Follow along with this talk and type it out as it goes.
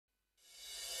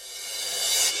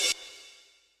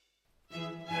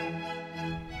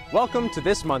Welcome to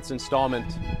this month's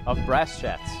installment of Brass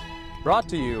Chats, brought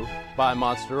to you by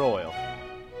Monster Oil.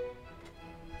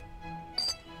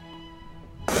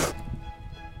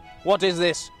 What is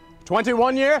this?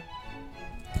 21 year?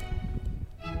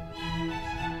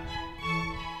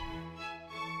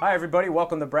 Hi everybody,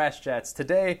 welcome to Brass Chats.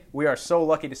 Today we are so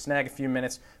lucky to snag a few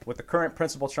minutes with the current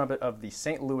principal trumpet of the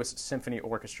St. Louis Symphony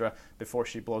Orchestra before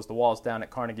she blows the walls down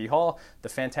at Carnegie Hall, the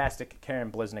fantastic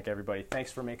Karen Bliznick, everybody.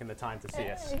 Thanks for making the time to see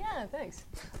us. Yeah, thanks.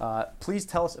 Please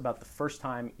tell us about the first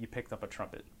time you picked up a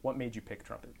trumpet. What made you pick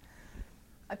trumpet?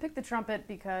 I picked the trumpet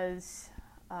because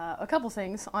a couple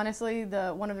things. Honestly,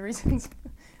 one of the reasons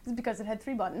is because it had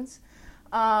 3 buttons.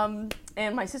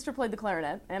 And my sister played the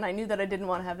clarinet, and I knew that I didn't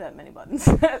want to have that many buttons.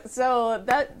 So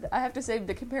that, I have to say,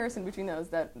 the comparison between those,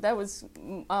 that was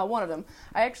one of them.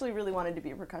 I actually really wanted to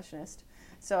be a percussionist.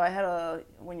 So I had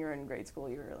when you were in grade school,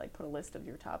 you were like put a list of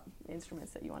your top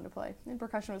instruments that you wanted to play. And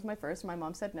percussion was my first. My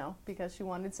mom said no, because she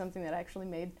wanted something that actually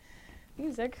made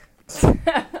music.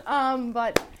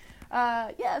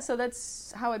 Yeah, so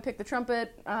that's how I picked the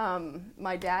trumpet.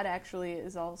 My dad actually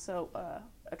is also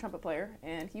a trumpet player,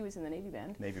 and he was in the Navy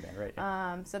band. Navy band, right.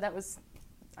 Yeah. So that was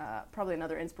probably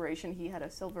another inspiration. He had a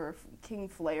silver King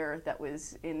Flair that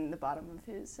was in the bottom of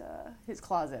his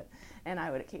closet, and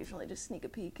I would occasionally just sneak a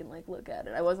peek and like look at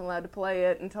it. I wasn't allowed to play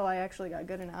it until I actually got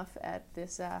good enough at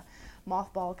this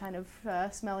mothball kind of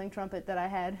smelling trumpet that I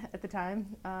had at the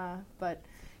time. But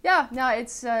yeah, no,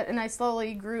 it's and I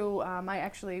slowly grew.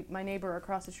 My neighbor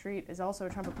across the street is also a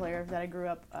trumpet player that I grew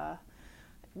up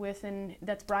with, and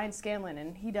that's Brian Scanlon,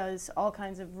 and he does all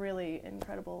kinds of really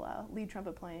incredible lead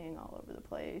trumpet playing all over the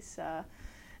place.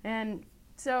 And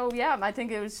so, yeah, I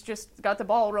think it was just got the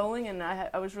ball rolling, and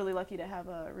I was really lucky to have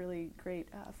a really great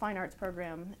fine arts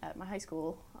program at my high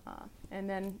school. And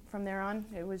then from there on,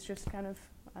 it was just kind of,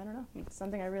 I don't know, it's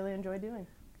something I really enjoy doing.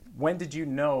 When did you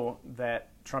know that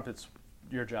trumpet's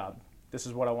your job? This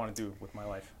is what I want to do with my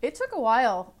life. It took a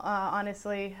while,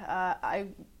 honestly.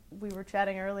 We were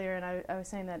chatting earlier, and I was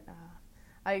saying that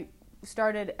I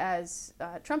started as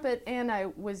trumpet, and I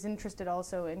was interested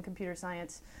also in computer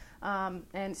science,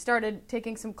 and started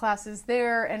taking some classes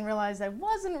there and realized I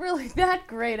wasn't really that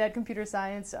great at computer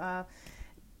science,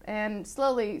 and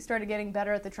slowly started getting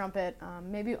better at the trumpet.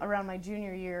 Maybe around my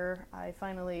junior year, I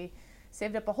finally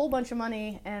saved up a whole bunch of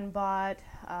money and bought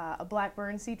a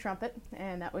Blackburn C trumpet,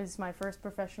 and that was my first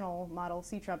professional model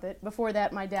C trumpet. Before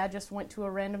that, my dad just went to a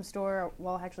random store,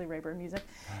 well, actually Rayburn Music,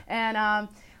 and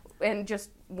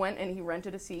just went and he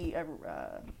rented a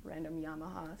random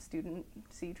Yamaha student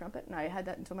C trumpet, and I had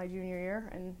that until my junior year,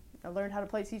 and I learned how to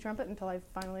play C trumpet until I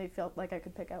finally felt like I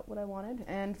could pick out what I wanted.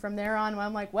 And from there on,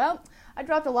 I'm like, well, I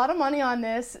dropped a lot of money on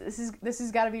this. This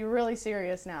has got to be really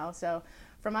serious now. So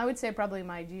from, I would say, probably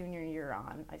my junior year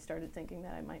on, I started thinking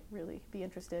that I might really be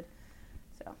interested.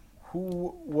 So,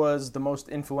 who was the most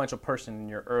influential person in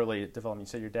your early development? You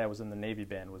said your dad was in the Navy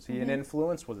band. Was he an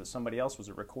influence? Was it somebody else? Was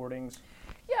it recordings?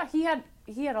 Yeah, he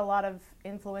had a lot of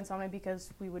influence on me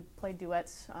because we would play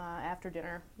duets after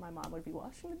dinner. My mom would be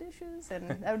washing the dishes, and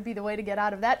that would be the way to get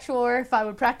out of that chore if I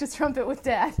would practice trumpet with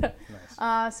Dad.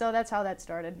 Nice. So that's how that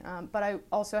started. But I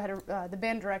also had the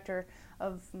band director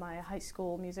of my high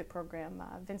school music program,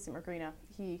 Vincent Mergrina.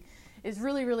 He is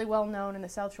really, really well known in the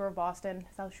South Shore of Boston.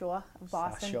 South Shore of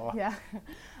Boston. South Shore.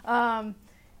 Yeah.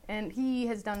 And he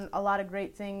has done a lot of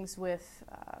great things with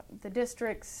the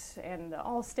districts and the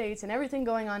All-States and everything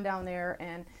going on down there,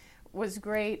 and was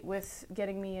great with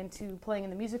getting me into playing in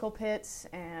the musical pits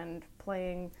and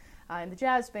playing in the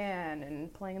jazz band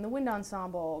and playing in the wind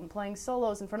ensemble and playing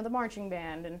solos in front of the marching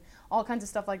band and all kinds of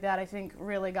stuff like that. I think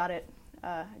really got it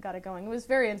going. It was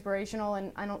very inspirational,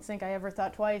 and I don't think I ever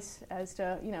thought twice as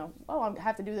to, oh, I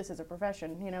have to do this as a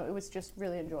profession. It was just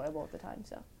really enjoyable at the time.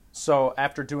 So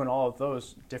after doing all of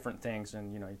those different things,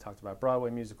 and you talked about Broadway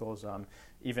musicals,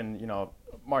 even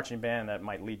marching band that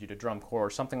might lead you to drum corps or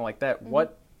something like that.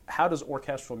 How does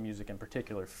orchestral music in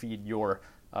particular feed your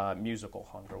musical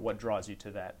hunger? What draws you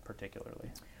to that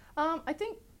particularly? I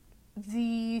think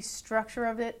the structure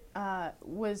of it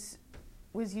was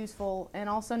useful, and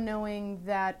also knowing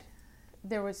that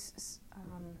there was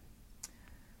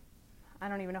I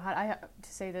don't even know how to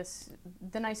say this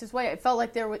the nicest way. It felt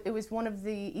like it was one of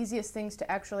the easiest things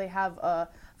to actually have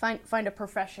find a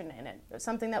profession in it,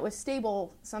 something that was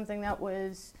stable, something that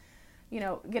was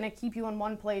going to keep you in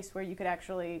one place where you could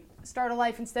actually start a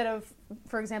life instead of,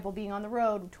 for example, being on the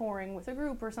road touring with a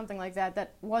group or something like that.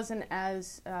 That wasn't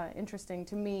as interesting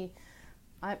to me.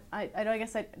 I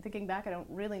guess thinking back, I don't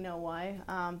really know why.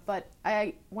 But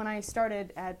when I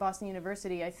started at Boston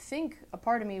University, I think a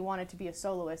part of me wanted to be a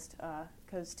soloist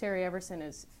because Terry Everson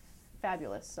is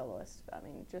fabulous soloist. I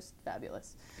mean, just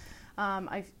fabulous.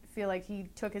 I feel like he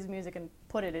took his music and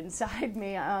put it inside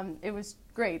me. It was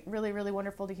great, really, really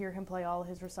wonderful to hear him play all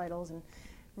his recitals, and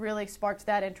really sparked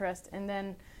that interest. And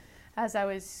then as I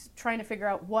was trying to figure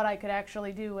out what I could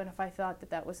actually do and if I thought that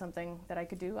that was something that I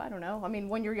could do, I don't know. I mean,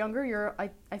 when you're younger, you're,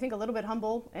 I think, a little bit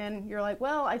humble, and you're like,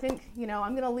 well, I think, you know,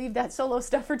 I'm going to leave that solo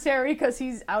stuff for Terry because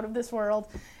he's out of this world.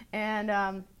 And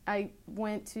I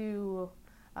went to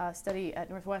study at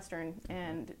Northwestern,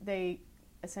 and they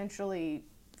essentially,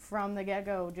 from the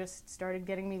get-go, just started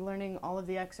getting me learning all of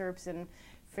the excerpts and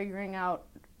figuring out,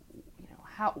 you know,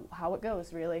 how it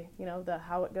goes, really. You know, the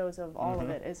how it goes of all of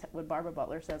it is what Barbara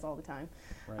Butler says all the time.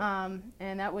 Right.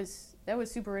 And that was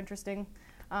super interesting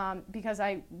because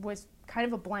I was kind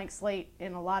of a blank slate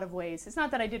in a lot of ways. It's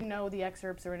not that I didn't know the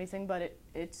excerpts or anything, but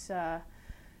it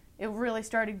really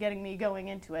started getting me going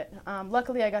into it.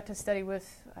 Luckily, I got to study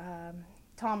with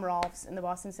Tom Rolfs in the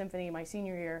Boston Symphony my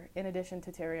senior year, in addition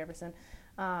to Terry Everson.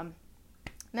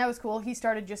 And that was cool. He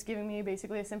started just giving me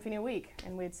basically a symphony a week,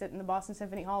 and we'd sit in the Boston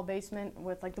Symphony Hall basement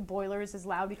with like the boilers as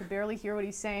loud you could barely hear what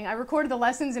he's saying. I recorded the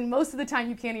lessons, and most of the time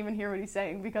you can't even hear what he's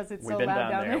saying because it's so loud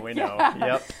down there. We know.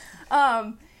 Yep.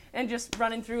 And just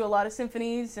running through a lot of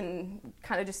symphonies and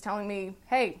kind of just telling me,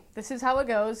 hey, this is how it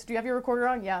goes. Do you have your recorder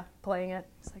on? Yeah, playing it.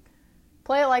 It's like,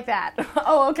 play it like that.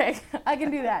 Oh, okay, I can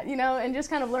do that, you know, and just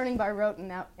kind of learning by rote in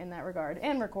that regard.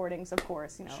 And recordings, of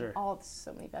course, you know, Sure.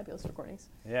 So many fabulous recordings.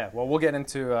 Yeah, well, we'll get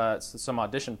into some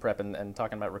audition prep and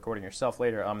talking about recording yourself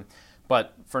later.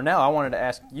 But for now, I wanted to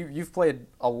ask, you've played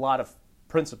a lot of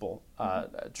principal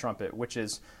trumpet, which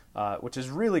is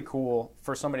really cool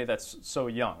for somebody that's so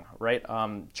young, right?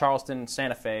 Charleston,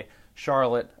 Santa Fe,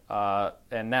 Charlotte,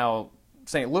 and now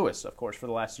St. Louis, of course, for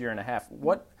the last year and a half.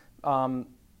 What...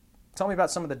 tell me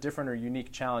about some of the different or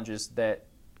unique challenges that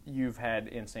you've had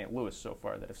in St. Louis so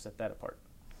far that have set that apart.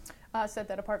 Set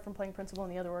that apart from playing principal in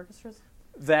the other orchestras?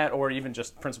 That, or even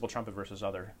just principal trumpet versus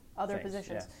other things.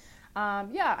 Positions.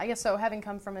 Yeah, I guess so. Having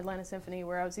come from Atlanta Symphony,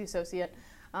 where I was the associate,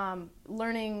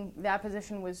 learning that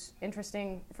position was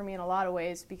interesting for me in a lot of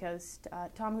ways because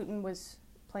Tom Hooten was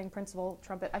playing principal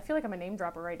trumpet. I feel like I'm a name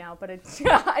dropper right now, but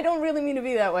I don't really mean to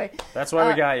be that way. That's why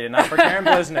we got you, not for Karen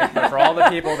Bliznick, but for all the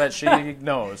people that she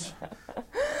knows.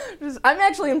 I'm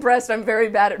actually impressed. I'm very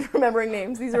bad at remembering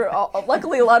names. These are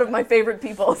luckily a lot of my favorite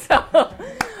people. So,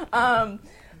 so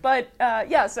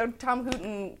Tom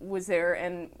Hooten was there,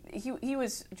 and he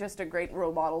was just a great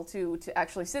role model to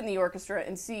actually sit in the orchestra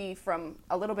and see from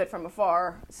a little bit from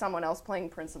afar someone else playing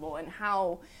principal and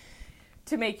how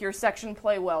to make your section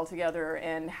play well together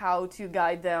and how to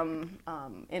guide them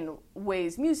in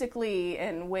ways musically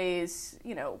and ways,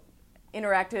 you know,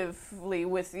 interactively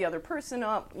with the other person,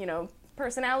 you know,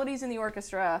 personalities in the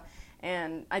orchestra.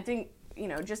 And I think, you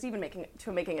know, just even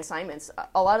making assignments,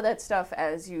 a lot of that stuff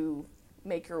as you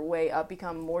make your way up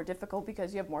become more difficult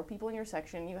because you have more people in your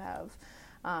section. You have,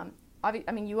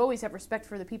 I mean, you always have respect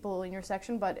for the people in your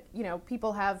section, but, you know,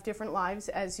 people have different lives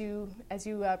as you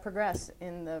progress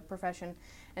in the profession.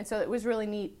 And so it was really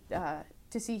neat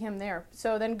to see him there.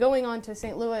 So then going on to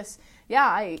St. Louis,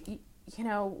 yeah, you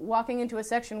know, walking into a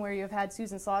section where you've had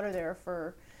Susan Slaughter there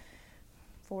for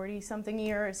 40-something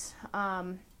years,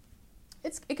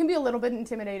 it can be a little bit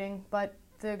intimidating, but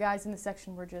the guys in the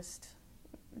section were just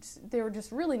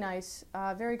really nice,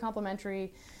 very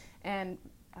complimentary, and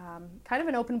kind of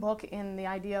an open book in the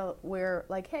idea where,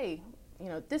 like, hey, you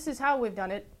know, this is how we've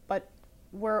done it, but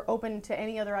we're open to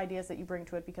any other ideas that you bring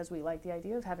to it because we like the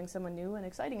idea of having someone new and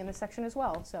exciting in this section as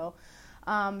well. So,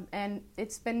 and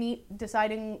it's been neat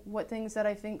deciding what things that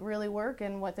I think really work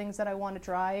and what things that I want to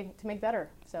try to make better.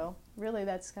 So really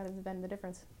that's kind of been the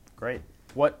difference. Great.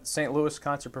 What St. Louis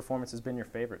concert performance has been your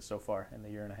favorite so far in the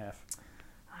year and a half?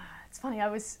 It's funny.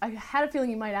 I had a feeling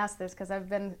you might ask this because I've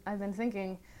been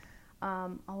thinking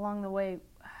along the way.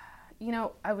 You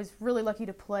know, I was really lucky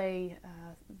to play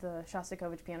the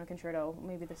Shostakovich Piano Concerto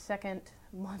maybe the second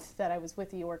month that I was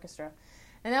with the orchestra,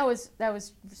 and that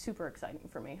was super exciting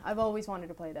for me. I've always wanted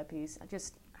to play that piece.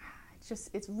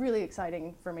 It's really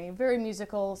exciting for me. Very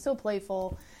musical, so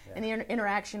playful, yeah. And the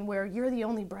interaction where you're the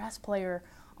only brass player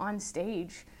on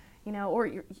stage, you know, or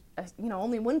you're, you know,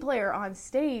 only one player on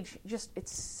stage. Just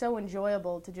it's so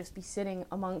enjoyable to just be sitting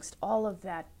amongst all of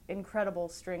that incredible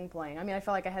string playing. I mean, I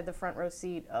felt like I had the front row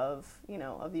seat of, you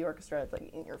know, of the orchestra,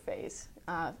 like in your face,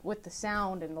 with the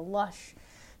sound and the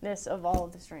lushness of all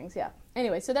of the strings. Yeah.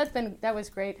 Anyway, so that was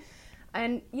great,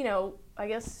 and you know, I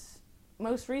guess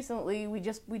most recently we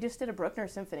just did a Bruckner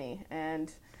symphony,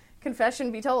 and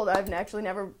confession be told, I've actually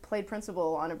never played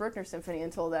principal on a Bruckner symphony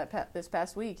until this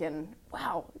past week, and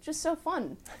wow, just so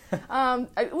fun.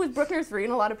 It was Bruckner 3,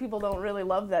 and a lot of people don't really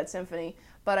love that symphony,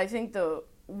 but I think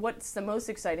what's the most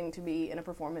exciting to me in a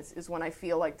performance is when I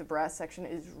feel like the brass section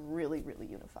is really, really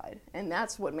unified, and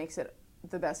that's what makes it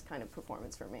the best kind of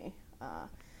performance for me,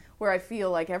 where I feel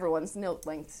like everyone's note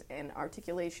lengths and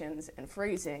articulations and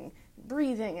phrasing,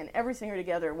 breathing, and everything are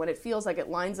together. When it feels like it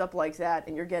lines up like that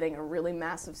and you're getting a really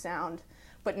massive sound,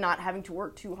 but not having to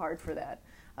work too hard for that,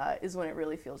 is when it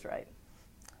really feels right.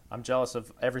 I'm jealous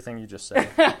of everything you just said.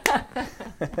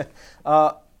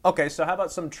 Okay, so how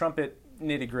about some trumpet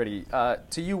nitty-gritty?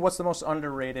 To you, what's the most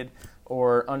underrated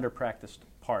or under-practiced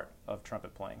part of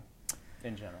trumpet playing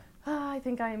in general? I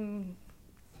think I'm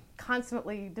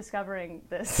constantly discovering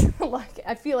this. Like,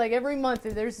 I feel like every month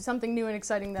there's something new and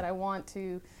exciting that I want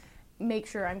to make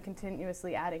sure I'm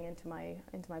continuously adding into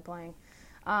my playing.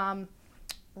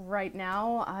 Right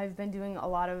now, I've been doing a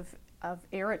lot of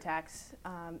air attacks,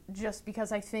 just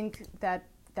because I think that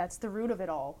that's the root of it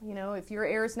all. You know, if your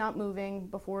air is not moving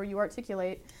before you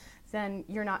articulate, then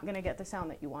you're not going to get the sound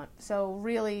that you want. So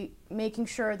really making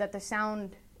sure that the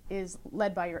sound is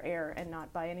led by your air and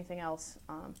not by anything else.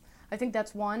 I think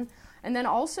that's one. And then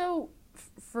also,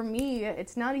 for me,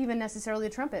 it's not even necessarily a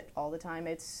trumpet all the time.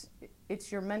 It's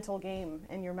your mental game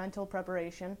and your mental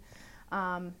preparation.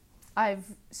 I've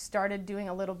started doing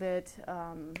a little bit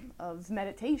of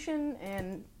meditation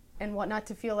and whatnot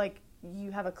to feel like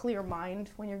you have a clear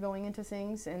mind when you're going into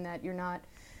things and that you're not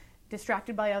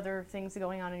distracted by other things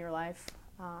going on in your life.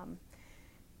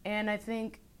 And I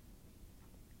think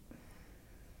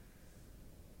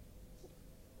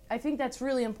that's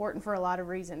really important for a lot of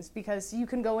reasons, because you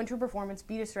can go into a performance,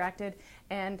 be distracted,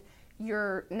 and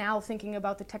you're now thinking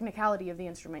about the technicality of the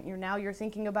instrument. You're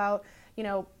thinking about, you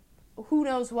know, who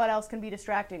knows what else can be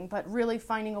distracting, but really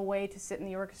finding a way to sit in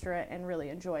the orchestra and really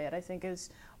enjoy it, I think, is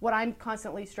what I'm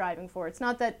constantly striving for. It's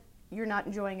not that you're not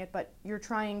enjoying it, but you're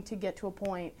trying to get to a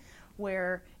point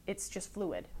where it's just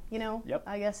fluid, you know? Yep.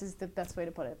 I guess is the best way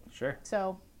to put it. Sure.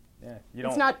 So yeah,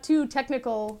 it's not too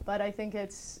technical, but I think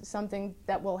it's something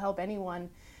that will help anyone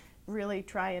really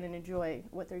try and enjoy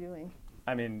what they're doing.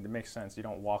 I mean, it makes sense. You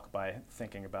don't walk by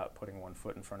thinking about putting one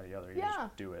foot in front of the other. You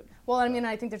just do it. Well, I mean,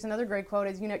 I think there's another great quote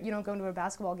is, you don't go into a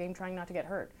basketball game trying not to get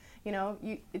hurt. You know,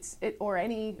 or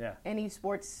any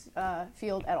sports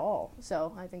field at all.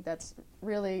 So I think that's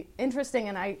really interesting,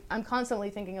 and I'm constantly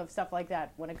thinking of stuff like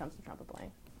that when it comes to trumpet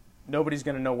playing. Nobody's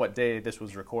going to know what day this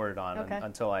was recorded on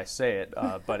until I say it,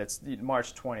 but it's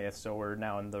March 20th, so we're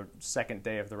now in the second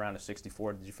day of the round of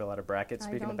 64. Did you fill out a bracket,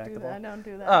 speaking of basketball? I don't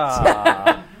do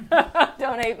that.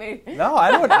 Don't hate me. No,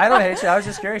 I don't hate you. I was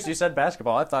just curious. You said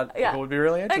basketball. I thought people would be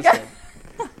really interested.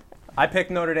 I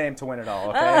picked Notre Dame to win it all,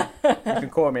 okay? You can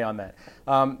quote me on that.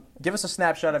 Give us a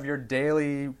snapshot of your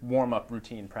daily warm-up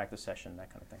routine, practice session, that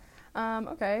kind of thing.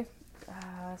 Okay.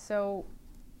 So,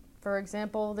 for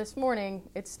example, this morning,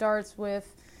 it starts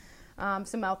with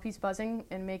some mouthpiece buzzing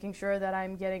and making sure that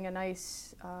I'm getting a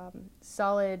nice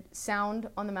solid sound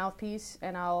on the mouthpiece,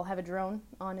 and I'll have a drone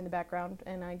on in the background,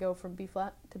 and I go from B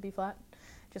flat to B flat,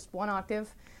 just one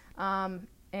octave,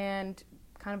 and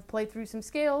kind of play through some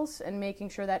scales and making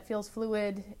sure that feels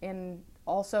fluid and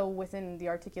also within the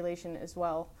articulation as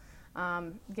well,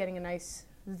 getting a nice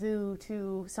zoo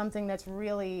to something that's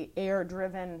really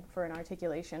air-driven for an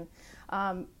articulation.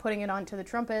 Putting it onto the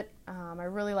trumpet, I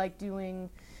really like doing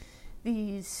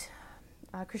these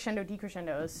crescendo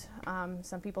decrescendos.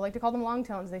 Some people like to call them long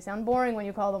tones. They sound boring when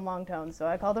you call them long tones, so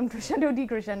I call them crescendo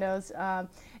decrescendos.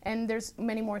 And there's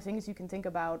many more things you can think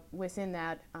about within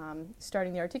that,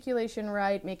 starting the articulation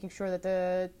right, making sure that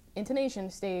the intonation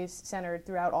stays centered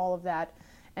throughout all of that,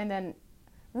 and then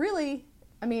really,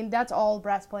 I mean, that's all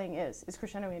brass playing is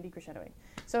crescendoing and decrescendoing.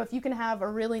 So if you can have a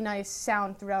really nice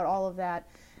sound throughout all of that,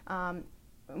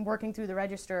 working through the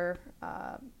register,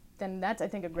 then that's, I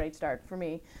think, a great start for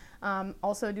me.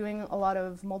 Also doing a lot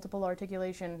of multiple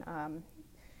articulation.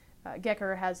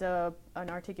 Gecker has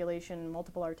an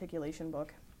multiple articulation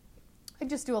book. I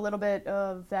just do a little bit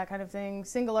of that kind of thing.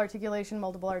 Single articulation,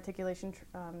 multiple articulation,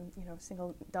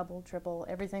 single, double, triple,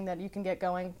 everything that you can get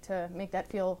going to make that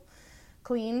feel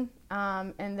clean.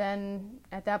 And then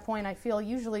at that point, I feel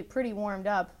usually pretty warmed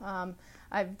up.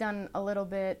 I've done a little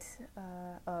bit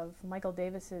of Michael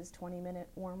Davis's 20-minute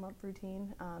warm-up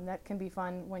routine. That can be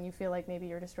fun when you feel like maybe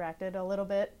you're distracted a little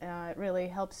bit. It really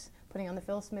helps putting on the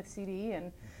Phil Smith CD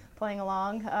and playing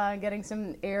along, getting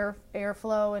some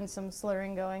airflow and some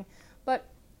slurring going. But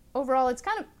overall, it's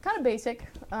kind of basic.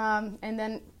 And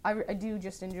then I do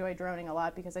just enjoy droning a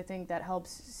lot because I think that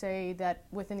helps, say, that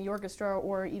within the orchestra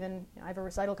or even I have a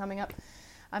recital coming up,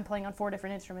 I'm playing on 4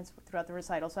 different instruments throughout the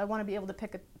recital, so I want to be able to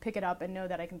pick it up and know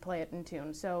that I can play it in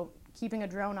tune. So keeping a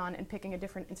drone on and picking a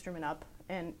different instrument up,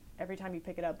 and every time you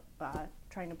pick it up,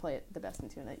 trying to play it the best in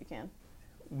tune that you can.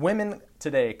 Women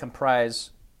today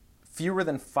comprise fewer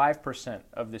than 5%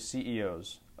 of the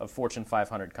CEOs of Fortune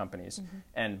 500 companies,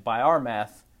 and by our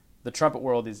math, the trumpet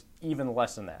world is even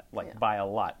less than that, like by a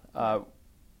lot.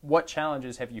 What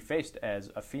challenges have you faced as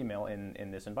a female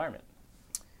in this environment?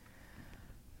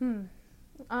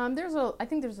 I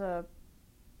think there's a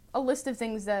list of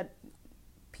things that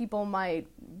people might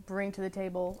bring to the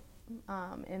table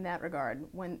in that regard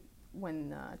when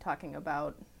talking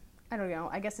about, I don't know,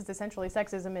 I guess it's essentially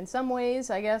sexism in some ways,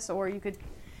 I guess, or you could...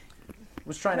 I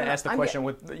was trying to ask the question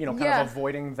with, kind of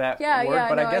avoiding that word,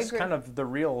 but I guess kind of the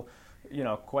real...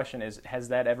 question is, has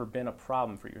that ever been a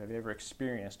problem for you? Have you ever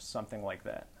experienced something like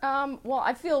that? Well,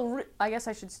 I guess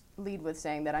I should lead with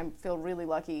saying that I feel really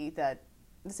lucky that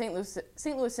the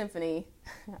St. Louis Symphony,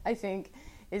 I think,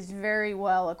 is very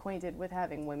well acquainted with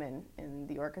having women in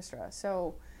the orchestra.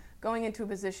 So going into a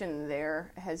position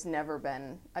there has never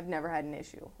been, I've never had an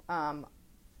issue.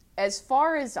 As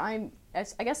far as I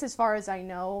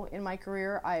know in my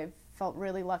career, I've felt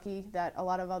really lucky that a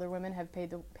lot of other women have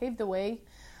paved the way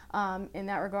in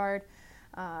that regard.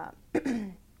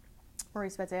 Marie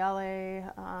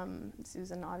Speziale,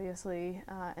 Susan, obviously,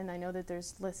 and I know that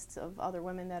there's lists of other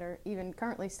women that are even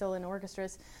currently still in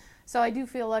orchestras. So I do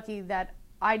feel lucky that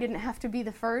I didn't have to be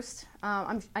the first.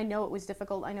 I know it was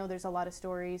difficult. I know there's a lot of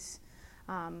stories.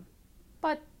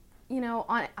 But,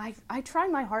 I try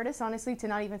my hardest, honestly, to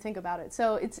not even think about it.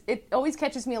 So it always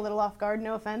catches me a little off guard,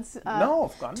 no offense. No,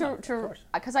 of course.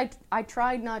 Because I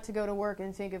tried not to go to work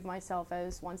and think of myself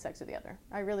as one sex or the other.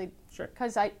 I really,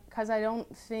 because I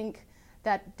don't think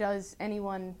that does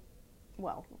anyone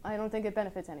well. I don't think it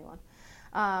benefits anyone.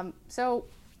 So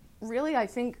really, I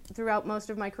think throughout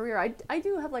most of my career, I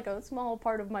do have like a small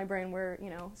part of my brain where,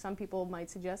 some people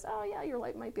might suggest, oh yeah, your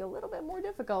life might be a little bit more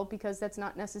difficult because that's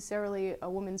not necessarily a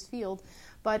woman's field.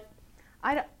 But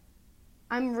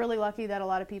I'm really lucky that a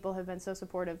lot of people have been so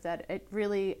supportive that it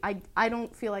really, I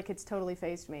don't feel like it's totally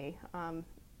fazed me.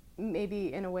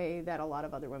 Maybe in a way that a lot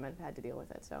of other women have had to deal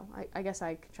with it. So I guess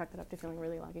I chalk that up to feeling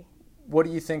really lucky. What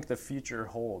do you think the future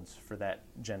holds for that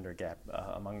gender gap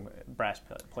among brass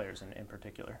players in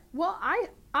particular? Well, I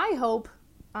hope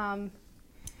that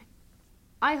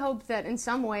in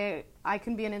some way I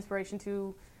can be an inspiration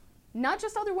to not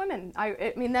just other women.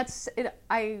 I mean, that's it.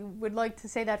 I would like to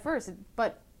say that first,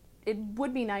 but it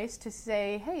would be nice to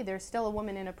say, hey, there's still a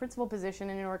woman in a principal position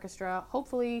in an orchestra.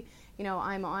 Hopefully,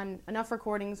 I'm on enough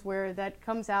recordings where that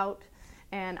comes out.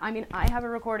 And I mean, I have a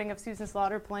recording of Susan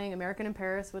Slaughter playing American in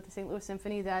Paris with the St. Louis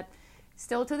Symphony that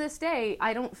still to this day,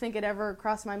 I don't think it ever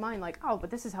crossed my mind like, oh,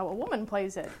 but this is how a woman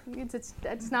plays it. It's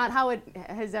not how it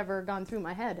has ever gone through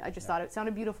my head. I just thought it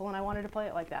sounded beautiful and I wanted to play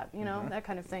it like that, that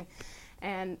kind of thing.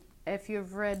 And if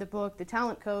you've read the book, The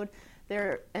Talent Code,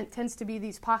 there tends to be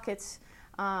these pockets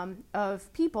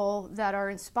of people that are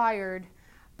inspired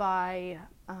by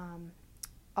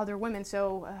other women.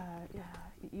 So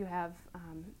you have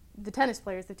the tennis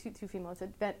players, the two females,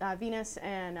 Venus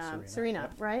and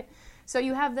Serena, right? So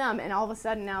you have them, and all of a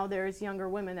sudden now there's younger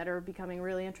women that are becoming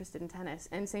really interested in tennis.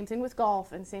 And same thing with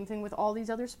golf, and same thing with all these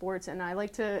other sports. And I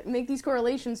like to make these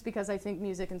correlations because I think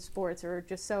music and sports are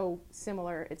just so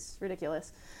similar. It's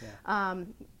ridiculous. Yeah.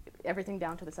 Everything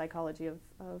down to the psychology of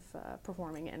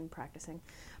performing and practicing.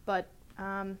 But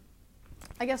I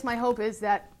guess my hope is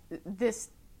that this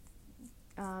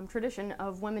tradition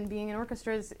of women being in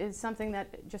orchestras is something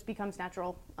that just becomes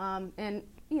natural. And,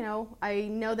 I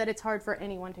know that it's hard for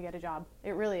anyone to get a job.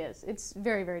 It really is. It's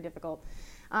very, very difficult.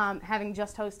 Having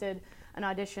just hosted an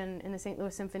audition in the St.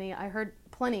 Louis Symphony, I heard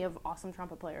plenty of awesome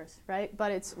trumpet players, right?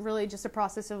 But it's really just a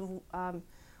process of,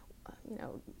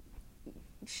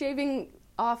 shaving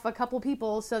off a couple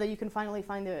people so that you can finally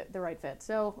find the right fit.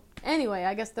 So anyway,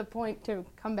 I guess the point to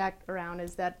come back around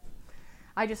is that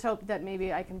I just hope that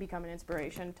maybe I can become an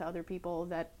inspiration to other people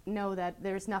that know that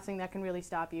there's nothing that can really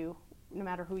stop you, no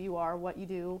matter who you are, what you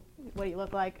do, what you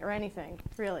look like, or anything,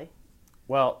 really.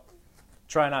 Well,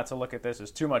 try not to look at this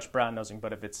as too much brown nosing,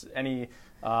 but if it's any,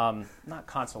 not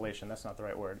consolation, that's not the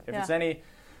right word. If it's any,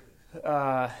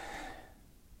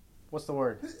 what's the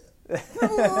word?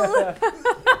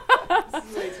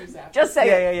 Just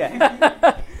say it.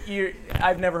 Yeah.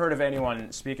 I've never heard of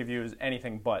anyone speak of you as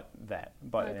anything but that,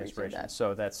 but an inspiration. That.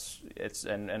 So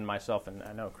and myself, and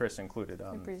I know Chris included.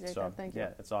 I appreciate that. Thank you.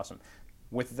 Yeah, it's awesome.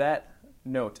 With that,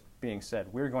 note being said,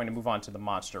 we're going to move on to the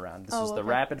monster round. This Oh, is the okay.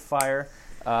 rapid fire.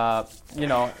 You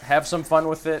know, have some fun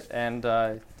with it, and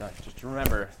just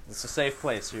remember, it's a safe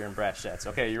place here in Brass Chats.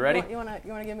 Okay, you ready? You wanna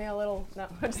give me a little? No.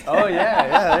 Oh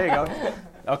yeah, there you go.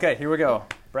 Okay, here we go.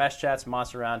 Brass Chats,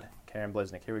 monster round. Karen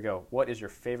Bliznick, here we go. What is your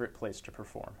favorite place to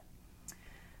perform?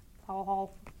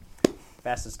 Hall.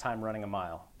 Fastest time running a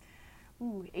mile.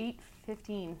 Ooh,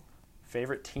 8:15.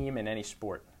 Favorite team in any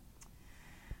sport?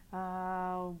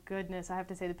 Oh goodness, I have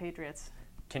to say the Patriots.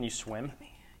 Can you swim?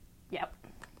 Yep.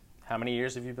 How many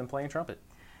years have you been playing trumpet?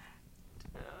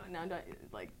 Now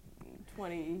like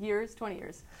 20 years. 20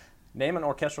 years. Name an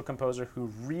orchestral composer who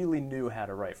really knew how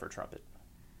to write for trumpet.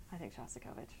 I think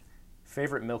Shostakovich.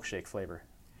 Favorite milkshake flavor?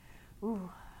 Ooh,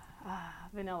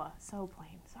 vanilla. So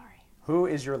plain. Sorry. Who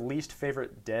is your least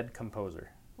favorite dead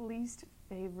composer? Least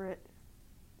favorite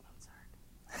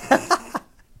Mozart.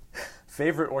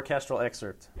 Favorite orchestral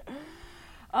excerpt?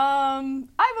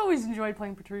 I've always enjoyed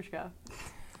playing Petrushka.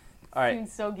 All right.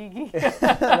 Seems so geeky.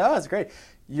 No, that's great.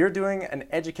 You're doing an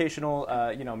educational,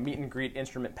 meet and greet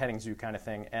instrument petting zoo kind of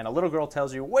thing, and a little girl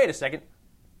tells you, wait a second,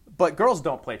 but girls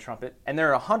don't play trumpet, and there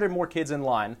are 100 more kids in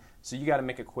line, so you got to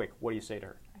make it quick. What do you say to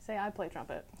her? I say I play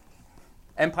trumpet.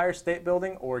 Empire State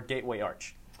Building or Gateway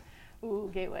Arch? Ooh,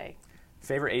 Gateway.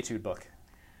 Favorite etude book?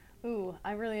 Ooh,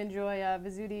 I really enjoy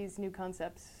Vizuti's new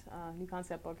concept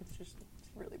book. It's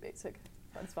really basic,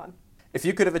 but it's fun. If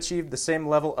you could have achieved the same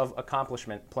level of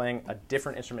accomplishment playing a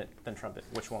different instrument than trumpet,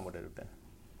 which one would it have been?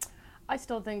 I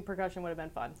still think percussion would have been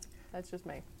fun. That's just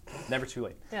me. Never too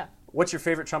late. Yeah. What's your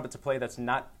favorite trumpet to play that's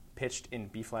not pitched in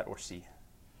B flat or C?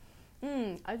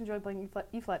 I enjoy playing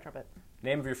E-flat trumpet.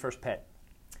 Name of your first pet?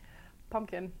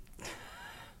 Pumpkin.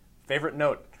 Favorite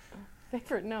note?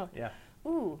 Favorite note? Yeah.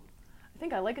 Ooh, I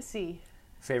think I like a C.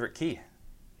 Favorite key?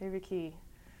 Favorite key?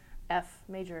 F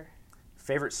major.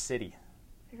 Favorite city?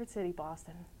 Favorite city?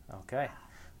 Boston. Okay.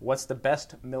 What's the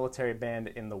best military band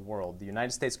in the world? The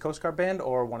United States Coast Guard Band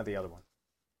or one of the other ones?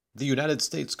 The United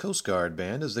States Coast Guard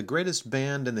Band is the greatest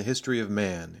band in the history of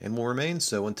man and will remain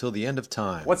so until the end of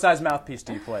time. What size mouthpiece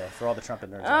do you play for all the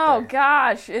trumpet nerds Oh out there?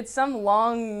 gosh, it's some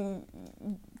long,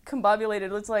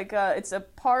 combobulated. It's like it's a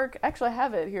Park. Actually, I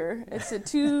have it here. It's a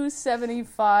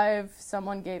 275.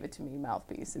 Someone gave it to me.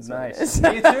 Mouthpiece. Is what it Nice. is.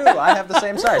 Me too. I have the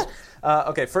same size.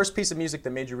 Okay, first piece of music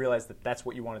that made you realize that that's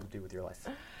what you wanted to do with your life.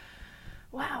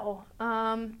 Wow.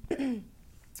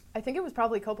 I think it was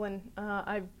probably Copeland.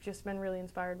 I've just been really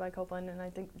inspired by Copeland, and I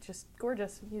think just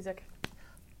gorgeous music.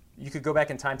 You could go back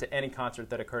in time to any concert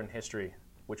that occurred in history.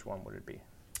 Which one would it be?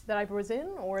 That I was in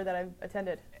or that I've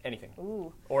attended? Anything.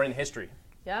 Ooh. Or in history.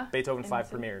 Yeah? Beethoven In 5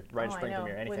 history? premiere, Rite of Oh, I Spring know.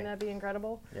 premiere, anything. Wouldn't that be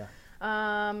incredible? Yeah.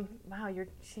 Wow, you're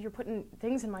putting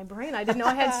things in my brain. I didn't know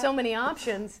I had so many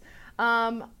options.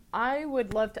 I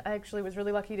would love to. I actually was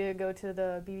really lucky to go to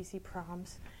the BBC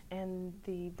proms, and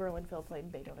the Berlin Phil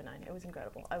played Beethoven 9. It was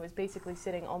incredible. I was basically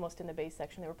sitting almost in the bass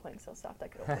section. They were playing so soft I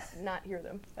could almost not hear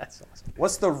them. That's awesome.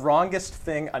 What's the wrongest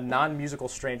thing a non-musical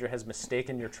stranger has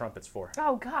mistaken your trumpets for?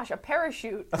 Oh gosh, a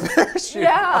parachute. A parachute.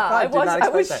 Yeah, I did not I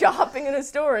expect was that. shopping in a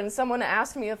store, and someone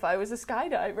asked me if I was a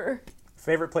skydiver.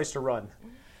 Favorite place to run?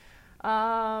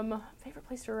 Favorite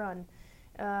place to run?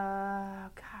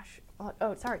 Tower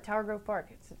Grove Park.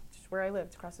 It's just where I live.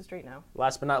 It's across the street now.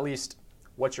 Last but not least,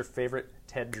 what's your favorite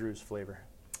Ted Drewes flavor?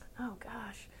 Oh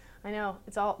gosh, I know.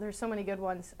 There's so many good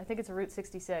ones. I think it's a Route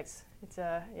 66. It's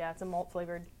a malt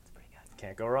flavored. It's pretty good.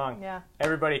 Can't go wrong. Yeah.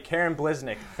 Everybody, Karen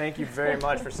Bliznick, thank you very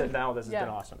much for sitting down with us. It's Yeah.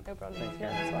 been awesome. No problem. Thanks,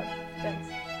 Yeah, Karen. that's fine.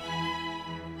 Thanks.